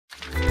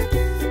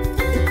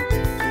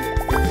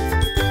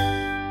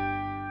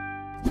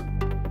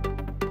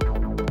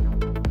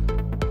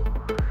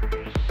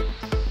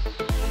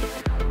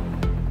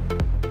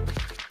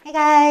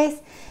Hi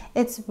guys!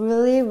 It's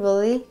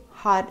really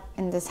hot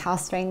in this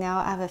house right now.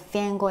 I have a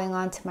fan going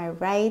on to my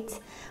right.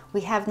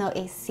 We have no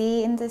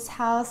AC in this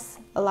house.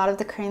 A lot of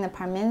the Korean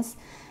apartments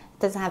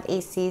doesn't have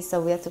AC,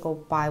 so we have to go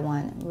buy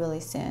one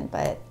really soon,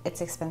 but it's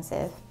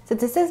expensive. So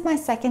this is my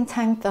second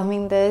time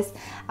filming this.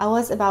 I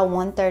was about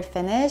 1/3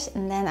 finished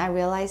and then I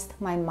realized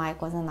my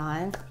mic wasn't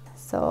on.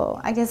 So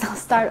I guess I'll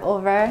start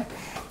over.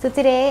 So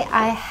today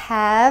I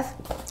have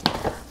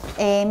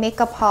a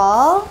makeup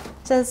haul.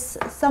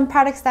 Just some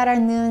products that are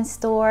new in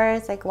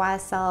stores like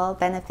YSL,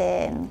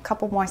 Benefit, and a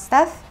couple more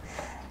stuff.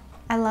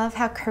 I love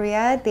how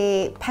Korea,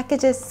 they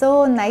package it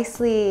so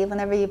nicely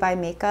whenever you buy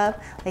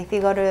makeup. Like if you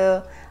go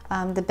to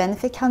the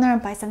Benefit counter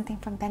and buy something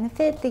from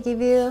Benefit, they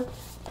give you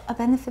a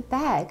Benefit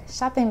bag,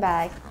 shopping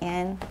bag,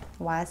 and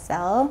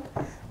YSL.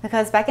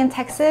 Because back in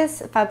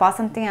Texas, if I bought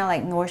something at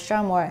like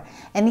Nordstrom or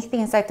anything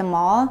inside the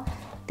mall,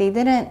 they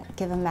didn't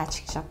give a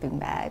matching shopping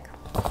bag.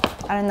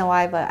 I don't know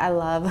why, but I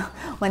love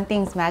when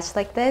things match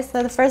like this.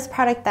 So the first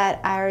product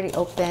that I already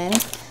opened,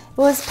 it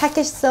was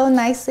packaged so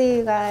nicely,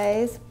 you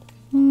guys.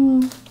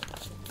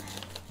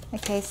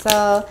 Okay,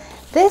 so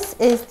this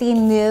is the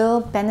new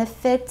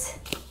Benefit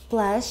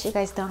blush. You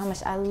guys know how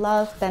much I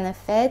love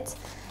Benefit.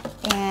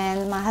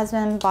 And my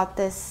husband bought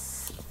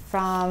this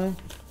from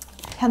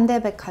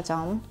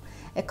현대백화점.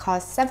 It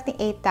cost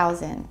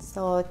 78,000.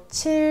 So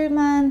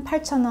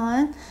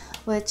 78,000원.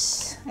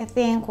 Which I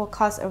think will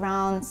cost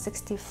around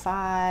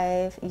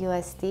 65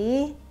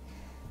 USD.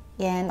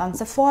 And on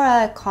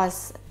Sephora, it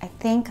costs, I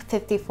think,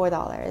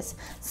 $54.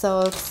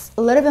 So it's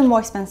a little bit more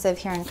expensive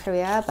here in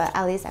Korea, but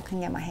at least I can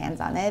get my hands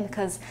on it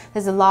because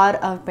there's a lot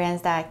of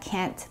brands that I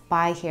can't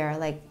buy here,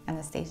 like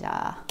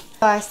Anastasia.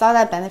 So I saw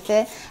that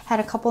Benefit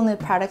had a couple new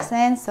products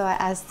in, so I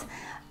asked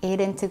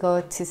Aiden to go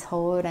to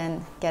Seoul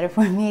and get it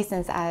for me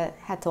since I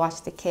had to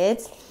watch the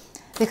kids.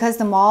 Because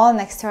the mall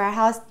next to our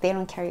house, they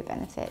don't carry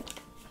Benefit.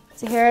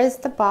 So here is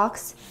the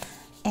box,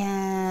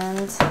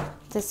 and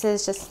this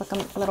is just like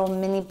a little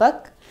mini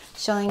book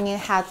showing you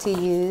how to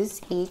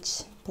use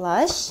each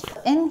blush.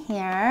 In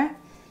here,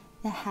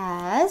 it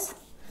has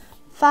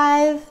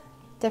 5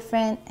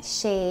 different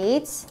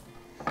shades.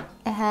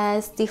 It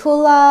has the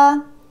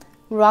Hoola,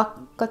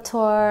 Rock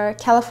Couture,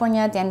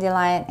 California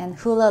Dandelion, and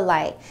Hoola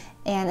Light.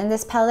 And in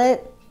this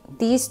palette,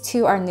 these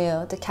two are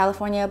new, the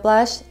California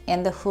blush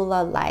and the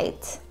Hoola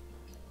Light.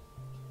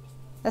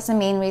 That's the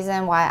main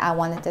reason why I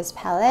wanted this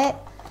palette.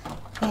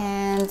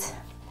 And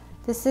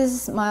this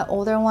is my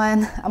older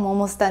one. I'm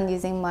almost done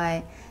using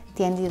my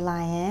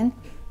Dandelion.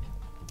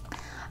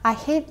 I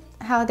hate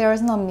how there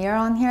is no mirror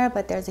on here,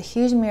 but there's a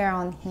huge mirror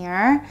on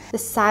here. The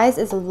size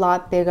is a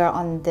lot bigger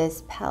on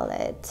this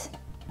palette.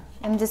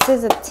 And this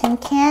is a tin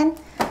can,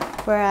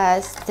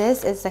 whereas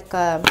this is like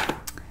a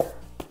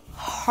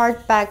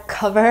hardback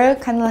cover,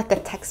 kind of like a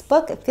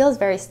textbook. It feels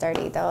very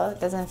sturdy though. It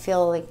doesn't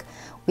feel like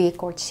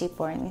weak or cheap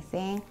or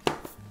anything.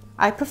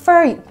 I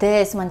prefer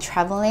this when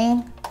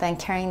traveling than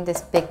carrying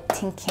this big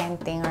tin can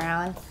thing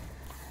around.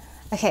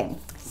 Okay,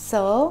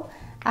 so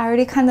I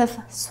already kind of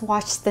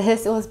swatched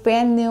this. It was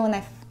brand new when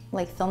I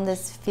filmed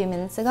this a few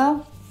minutes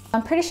ago.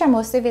 I'm pretty sure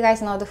most of you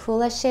guys know the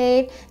Hoola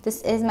shade.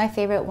 This is my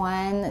favorite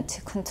one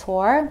to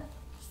contour.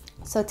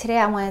 So today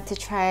I wanted to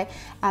try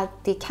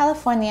out the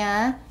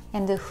California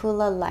and the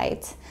Hoola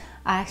Light.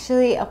 I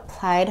actually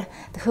applied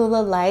the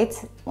Hoola Light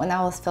when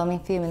I was filming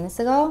a few minutes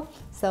ago.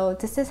 So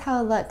this is how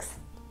it looks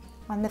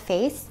on the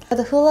face. For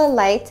the Hoola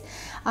Light,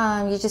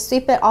 you just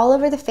sweep it all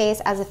over the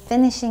face as a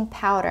finishing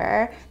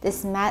powder.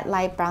 This matte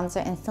light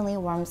bronzer instantly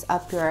warms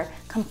up your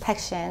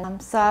complexion.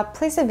 So I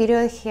placed a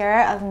video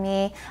here of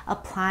me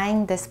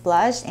applying this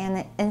blush and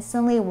it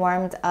instantly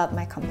warmed up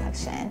my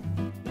complexion.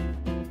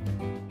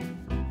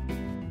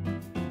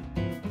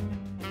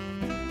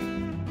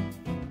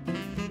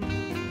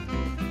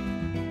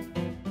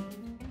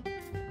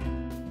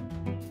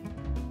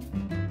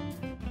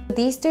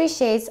 These 3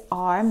 shades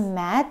are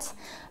matte,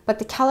 but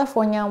the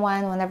California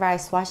one, whenever I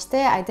swatched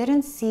it, I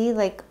didn't see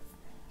like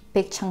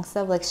big chunks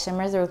of like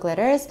shimmers or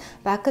glitters,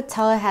 but I could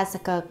tell it has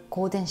like a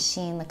golden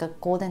sheen, like a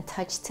golden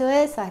touch to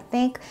it. So I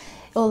think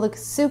it will look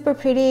super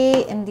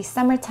pretty in the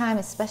summertime,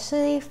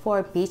 especially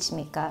for beach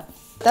makeup.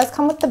 It does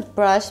come with the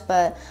brush,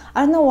 but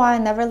I don't know why I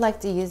never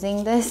liked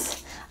using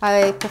this.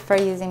 I prefer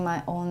using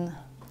my own.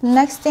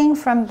 Next thing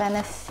from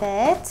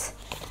Benefit,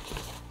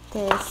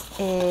 this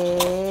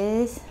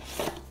is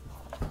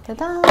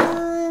ta-da!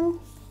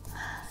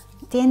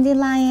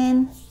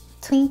 Dandelion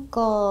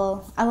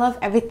Twinkle. I love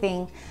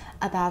everything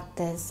about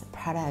this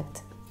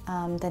product.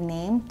 The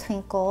name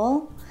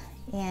Twinkle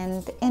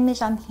and the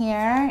image on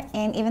here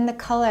and even the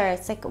color,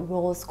 it's like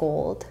rose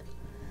gold.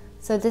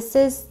 So this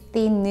is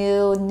the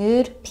new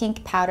nude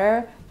pink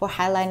powder for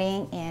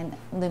highlighting and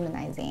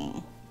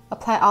luminizing.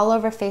 Apply all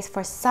over face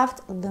for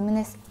soft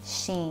luminous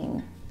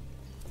sheen.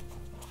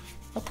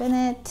 Open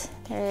it.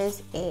 There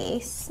is a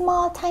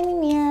small tiny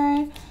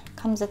mirror.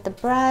 Comes with the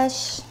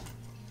brush.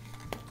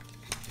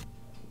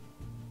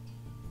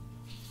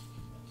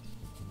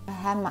 I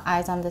had my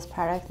eyes on this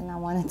product and I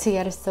wanted to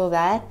get it so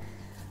bad.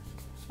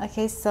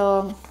 Okay,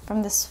 so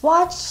from the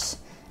swatch,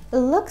 It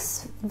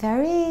looks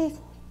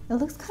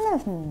kind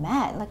of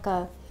matte, like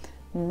a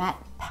matte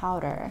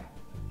powder,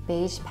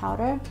 beige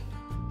powder.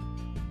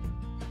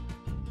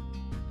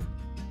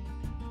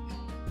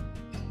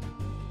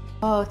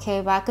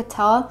 Okay, but I could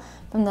tell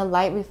from the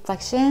light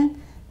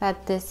reflection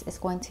that this is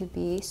going to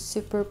be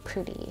super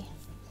pretty.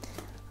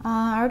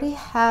 I already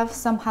have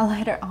some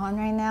highlighter on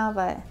right now,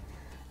 but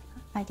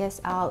I guess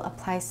I'll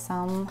apply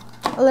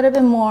a little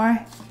bit more.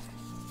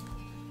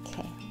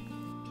 Okay.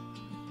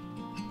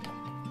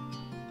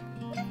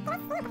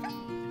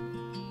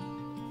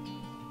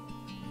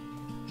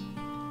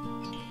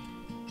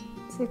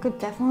 So you could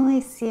definitely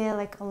see it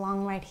like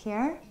along right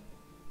here.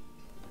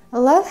 I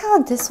love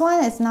how this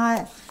one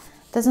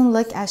doesn't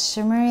look as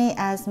shimmery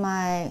as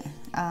my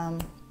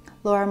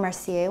Laura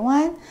Mercier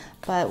one,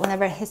 but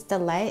whenever it hits the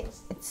light,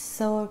 it's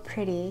so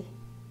pretty.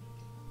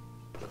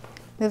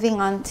 Moving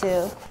on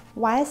to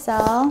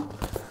YSL.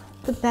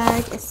 The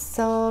bag is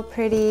so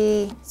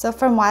pretty. So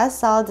from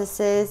YSL, this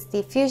is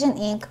the Fusion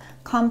Ink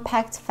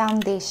Compact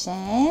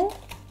Foundation.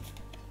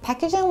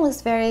 Packaging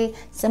looks very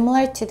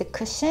similar to the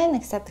cushion,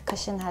 except the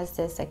cushion has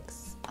this like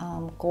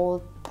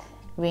gold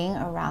ring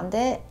around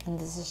it, and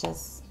this is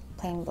just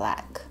plain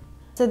black.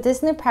 So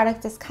this new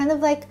product is kind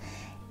of like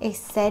a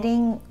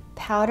setting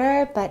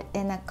powder, but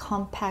in a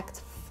compact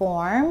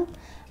form,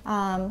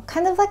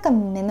 kind of like a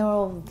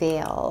mineral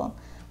veil.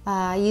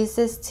 I use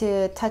this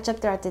to touch up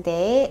throughout the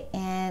day,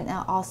 and it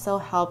also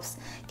helps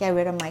get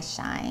rid of my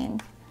shine.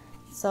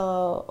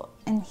 So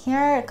in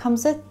here it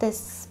comes with this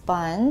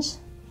sponge.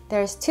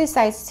 There's two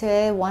sides to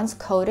it, one's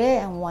coated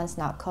and one's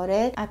not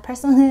coated. I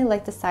personally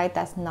like the side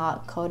that's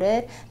not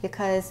coated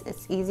because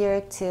it's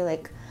easier to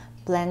like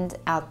blend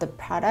out the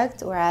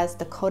product, whereas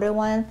the coated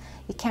one,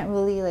 you can't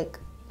really like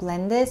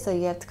blend it, so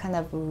you have to kind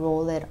of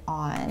roll it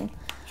on.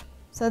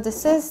 So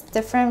this is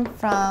different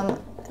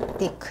from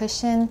the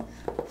cushion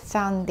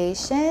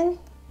foundation.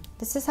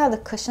 This is how the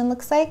cushion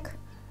looks like,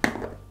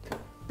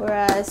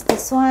 whereas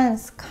this one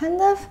is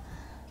kind of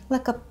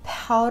like a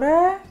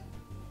powder,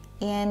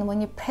 and when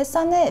you press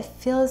on it, it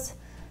feels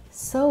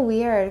so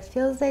weird. It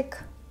feels like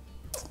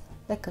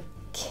a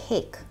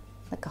cake,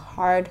 like a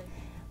hard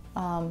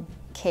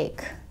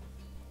cake.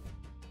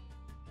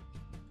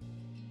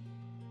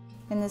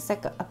 And it's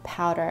like a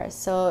powder,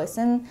 so it's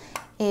in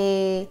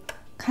a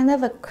kind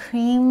of a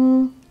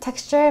cream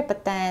texture,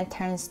 but then it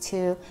turns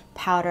to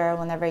powder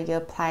whenever you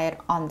apply it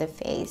on the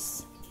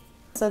face.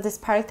 So this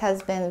product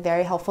has been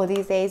very helpful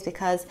these days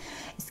because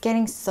it's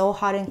getting so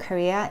hot in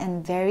Korea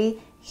and very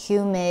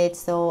humid,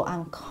 so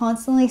I'm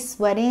constantly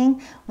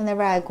sweating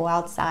whenever I go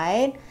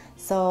outside.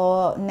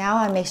 So now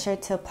I make sure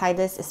to apply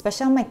this,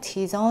 especially on my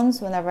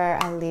T-zones whenever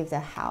I leave the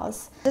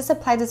house. Just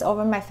apply this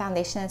over my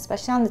foundation,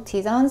 especially on the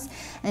T-zones,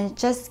 and it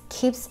just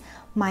keeps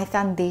my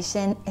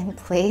foundation in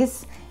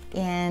place,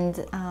 and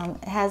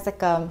it has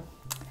like a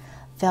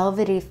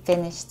velvety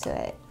finish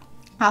to it.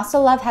 I also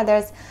love how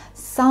there's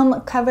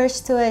some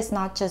coverage to it. It's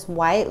not just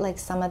white like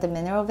some of the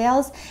mineral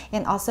veils,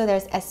 and also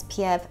there's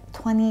SPF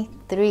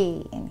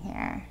 23 in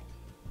here.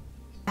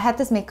 I had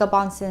this makeup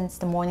on since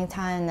the morning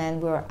time, and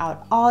then we were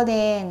out all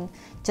day and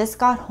just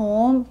got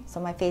home, so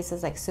my face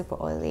is like super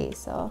oily,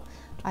 so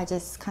I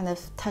just kind of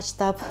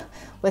touched up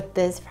with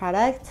this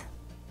product.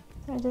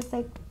 So I just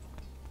like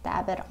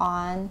dab it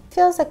on.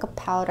 Feels like a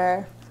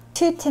powder.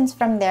 Two tints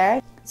from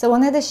there. So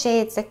one of the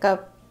shades like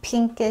a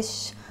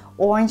pinkish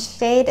orange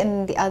shade,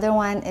 and the other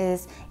one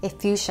is a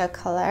fuchsia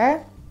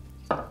color.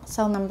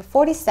 So number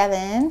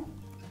 47.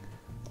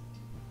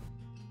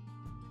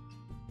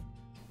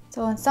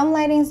 So in some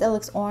lightings it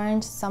looks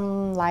orange,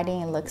 some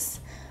lighting it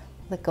looks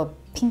like a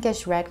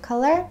pinkish red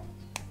color.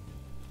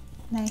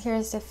 Now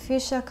here's the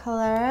fuchsia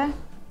color.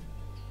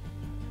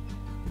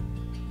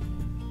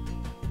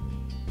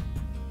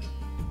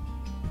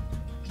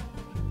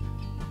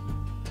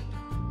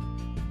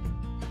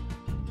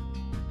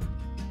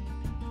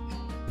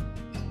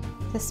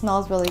 This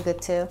smells really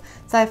good too.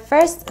 So I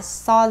first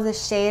saw the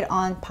shade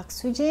on Park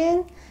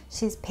Soo-jin.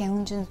 She's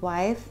Bae-Hoon-jun's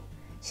wife.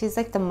 She's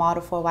like the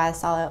model for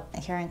YSL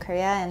here in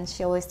Korea, and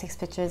she always takes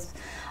pictures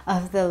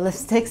of the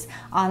lipsticks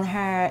on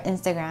her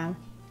Instagram.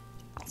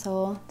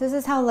 So this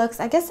is how it looks.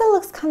 I guess it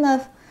looks kind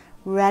of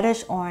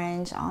reddish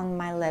orange on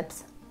my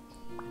lips.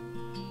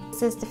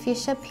 This is the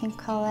fuchsia pink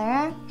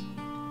color.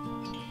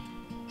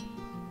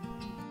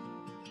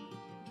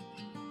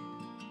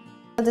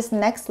 This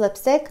next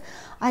lipstick,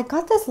 I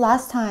got this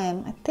last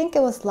time. I think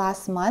it was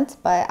last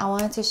month, but I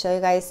wanted to show you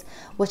guys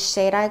which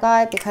shade I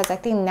got because I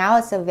think now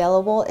it's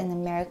available in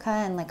America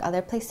and like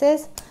other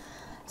places.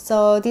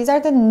 So these are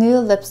the new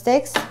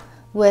lipsticks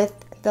with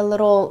the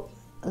little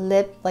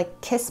lip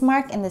like kiss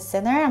mark in the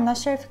center. I'm not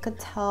sure if you could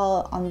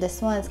tell on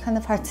this one. It's kind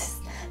of hard to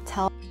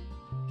tell.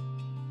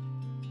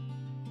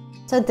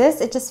 So this,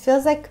 it just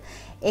feels like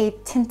a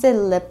tinted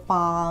lip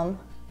balm.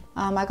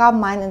 I got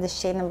mine in the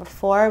shade number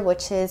 4,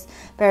 which is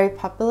very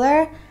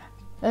popular.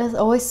 It was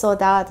always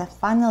sold out. I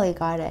finally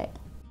got it.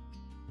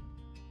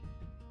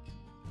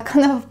 I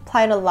kind of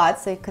applied a lot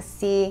so you could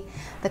see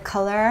the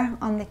color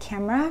on the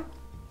camera.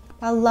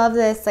 I love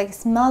this, like it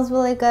smells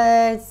really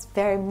good, it's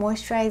very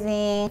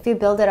moisturizing. If you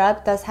build it up,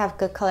 it does have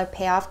good color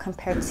payoff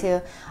compared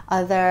to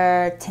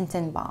other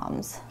tinted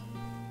balms.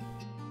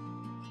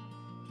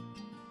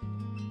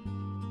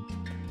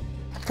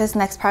 This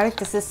next product,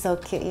 this is so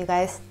cute, you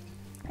guys.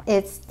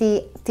 It's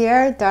the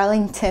Dear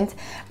Darling tint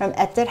from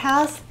Etude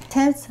house.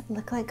 Tints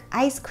look like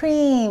ice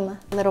cream,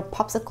 little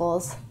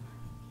popsicles.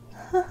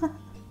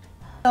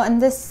 So in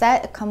this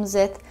set, it comes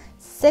with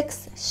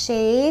 6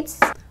 shades.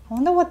 I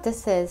wonder what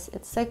this is.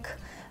 It's like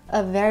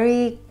a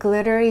very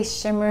glittery,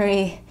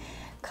 shimmery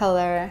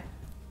color.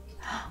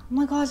 Oh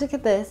my gosh, look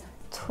at this.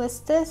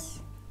 Twist this.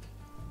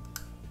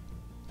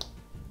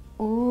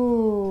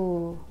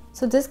 Ooh.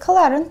 So this color,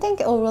 I don't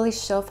think it will really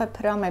show if I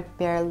put it on my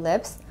bare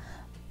lips,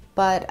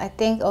 but I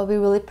think it'll be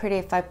really pretty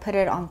if I put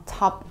it on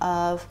top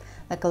of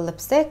like a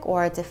lipstick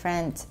or a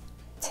different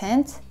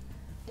tint.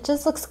 It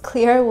just looks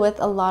clear with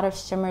a lot of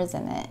shimmers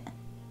in it.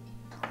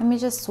 Let me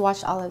just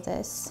swatch all of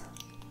this.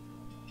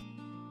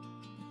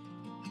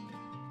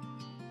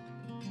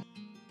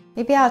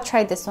 Maybe I'll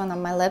try this one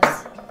on my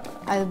lips.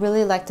 I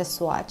really like the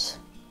swatch.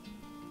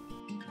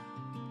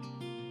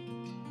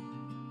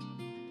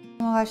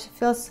 Oh my gosh, it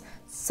feels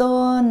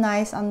so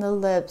nice on the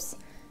lips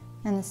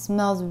and it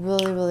smells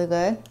really, really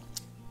good.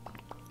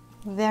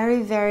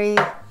 Very, very,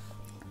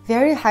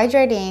 very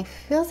hydrating. It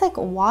feels like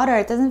water.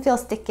 It doesn't feel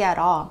sticky at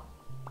all.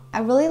 I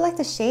really like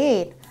the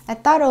shade. I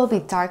thought it would be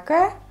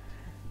darker,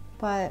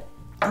 but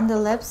on the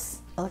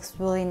lips, it looks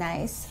really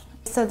nice.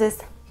 So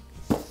this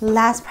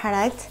last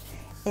product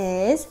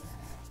is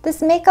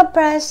this makeup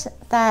brush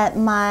that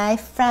my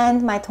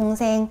friend, my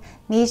동생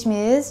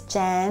Muse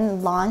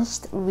Jen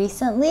launched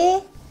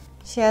recently.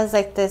 She has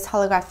like this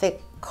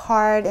holographic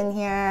card in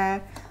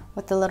here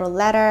with the little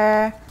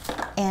letter,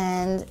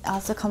 and it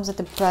also comes with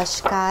the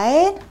brush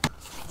guide.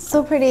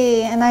 So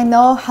pretty, and I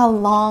know how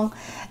long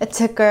it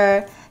took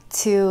her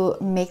to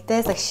make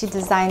this. Like she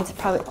designed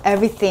probably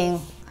everything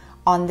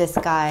on this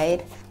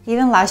guide.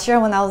 Even last year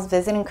when I was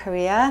visiting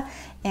Korea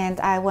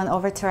and I went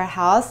over to her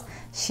house,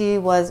 she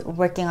was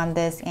working on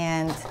this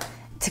and it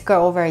took her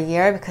over a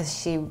year because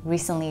she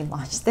recently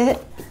launched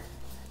it.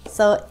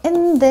 So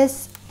in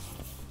this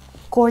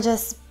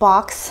gorgeous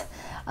box,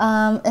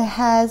 it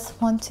has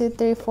 1, 2,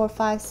 3, 4,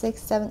 5,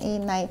 6, 7, 8,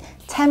 9,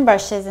 10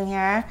 brushes in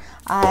here.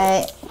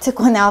 I took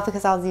one out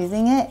because I was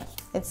using it.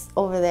 It's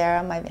over there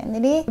on my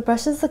vanity. The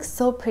brushes look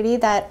so pretty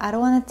that I don't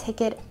want to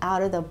take it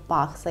out of the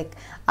box. Like,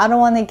 I don't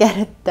want to get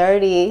it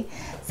dirty.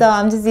 So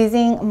I'm just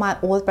using my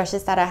old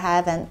brushes that I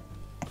have, and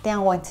I think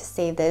I'm going to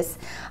save this.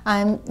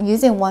 I'm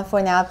using one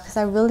for now because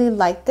I really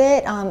liked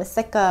it. It's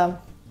like a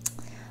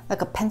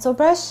pencil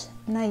brush,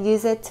 and I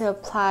use it to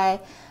apply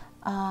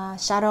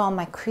shadow on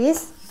my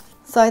crease.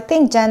 So I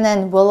think Jen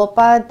and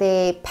Willopa,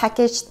 they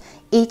packaged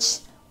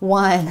each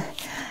one.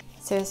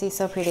 Seriously,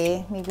 so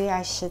pretty. Maybe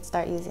I should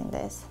start using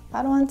this.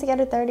 I don't want to get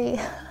it dirty.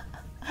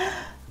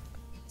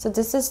 So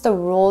this is the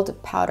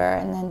rolled powder,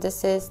 and then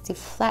this is the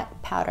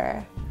flat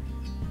powder.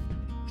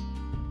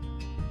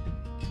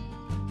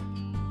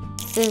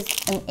 This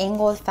is an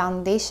angled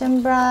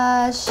foundation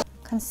brush,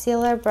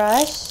 concealer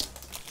brush,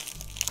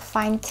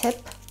 fine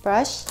tip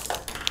brush,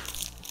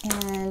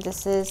 and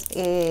this is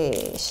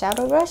a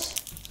shadow brush,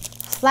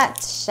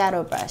 flat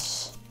shadow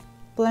brush,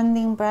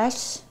 blending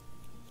brush,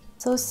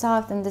 so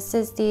soft, and this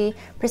is the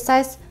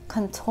precise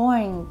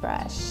contouring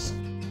brush.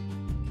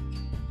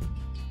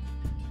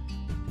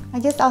 I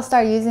guess I'll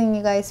start using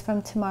you guys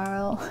from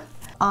tomorrow.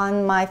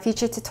 On my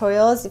future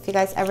tutorials, if you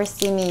guys ever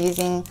see me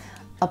using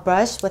a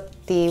brush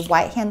with the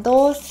white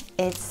handles,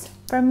 it's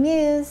from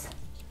Muse.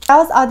 That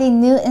was all the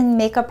new in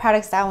makeup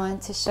products that I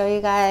wanted to show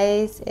you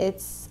guys.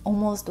 It's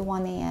almost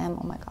 1 a.m.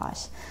 Oh my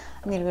gosh,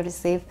 I need to go to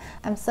sleep.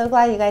 I'm so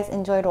glad you guys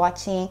enjoyed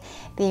watching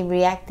the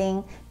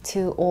reacting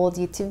to old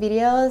YouTube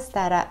videos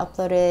that I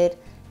uploaded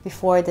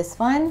before this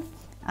one.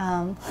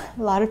 A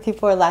lot of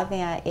people are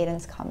laughing at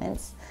Aiden's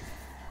comments.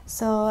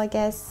 So I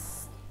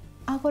guess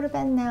I'll go to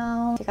bed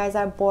now. If you guys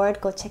are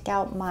bored, go check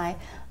out my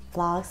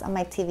vlogs on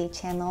my TV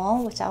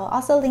channel, which I will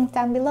also link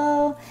down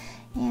below.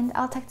 And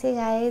I'll talk to you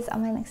guys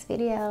on my next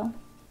video.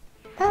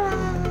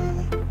 Bye!